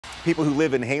People who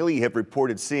live in Hailey have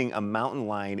reported seeing a mountain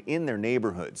lion in their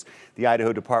neighborhoods. The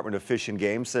Idaho Department of Fish and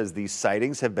Game says these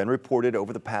sightings have been reported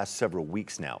over the past several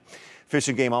weeks now. Fish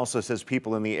and Game also says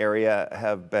people in the area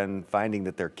have been finding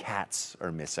that their cats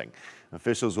are missing.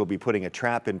 Officials will be putting a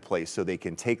trap in place so they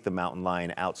can take the mountain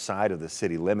lion outside of the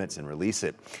city limits and release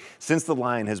it. Since the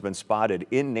lion has been spotted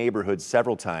in neighborhoods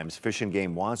several times, Fish and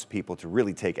Game wants people to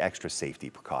really take extra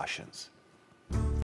safety precautions.